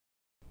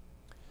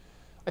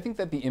I think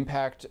that the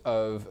impact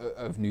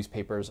of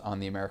newspapers on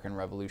the American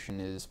Revolution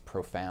is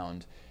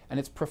profound. And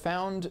it's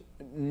profound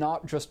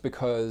not just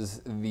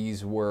because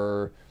these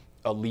were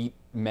elite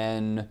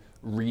men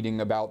reading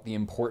about the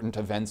important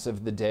events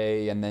of the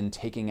day and then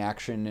taking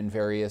action in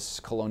various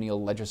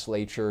colonial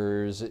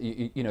legislatures.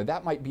 You know,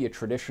 that might be a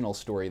traditional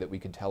story that we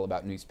could tell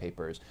about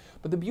newspapers.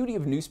 But the beauty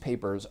of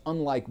newspapers,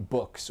 unlike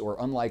books or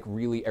unlike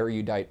really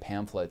erudite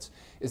pamphlets,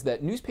 is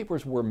that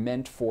newspapers were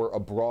meant for a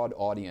broad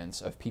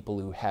audience of people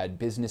who had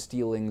business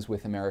dealings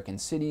with American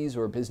cities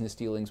or business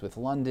dealings with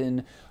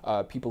London,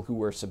 people who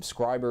were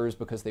subscribers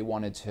because they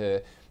wanted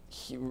to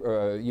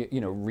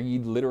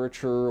read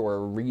literature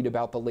or read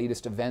about the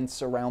latest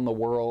events around the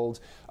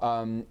world,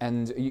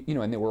 and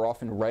they were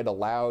often read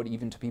aloud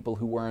even to people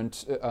who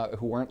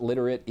weren't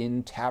literate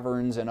in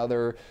taverns and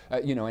other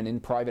and in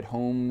private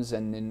homes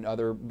and in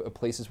other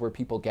places where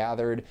people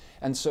gathered.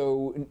 And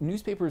so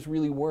newspapers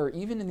really were,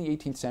 even in the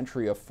 18th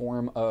century, a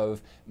form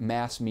of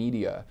mass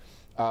media.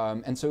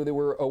 And so they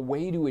were a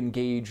way to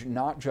engage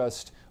not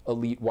just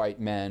elite white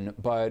men,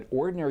 but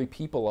ordinary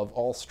people of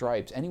all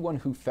stripes. Anyone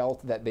who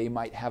felt that they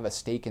might have a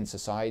stake in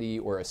society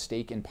or a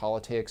stake in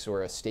politics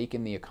or a stake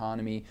in the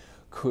economy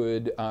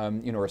could,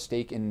 or a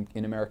stake in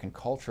American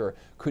culture,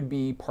 could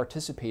be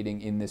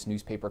participating in this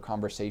newspaper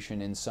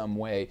conversation in some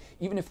way.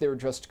 Even if they're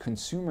just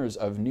consumers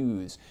of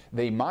news,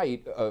 they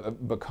might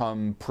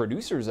become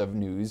producers of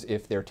news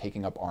if they're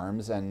taking up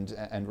arms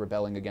and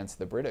rebelling against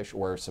the British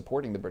or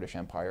supporting the British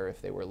Empire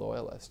if they were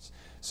loyalists.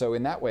 So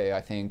in that way, I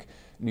think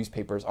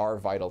newspapers are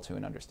vital to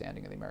an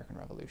understanding of the American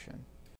Revolution.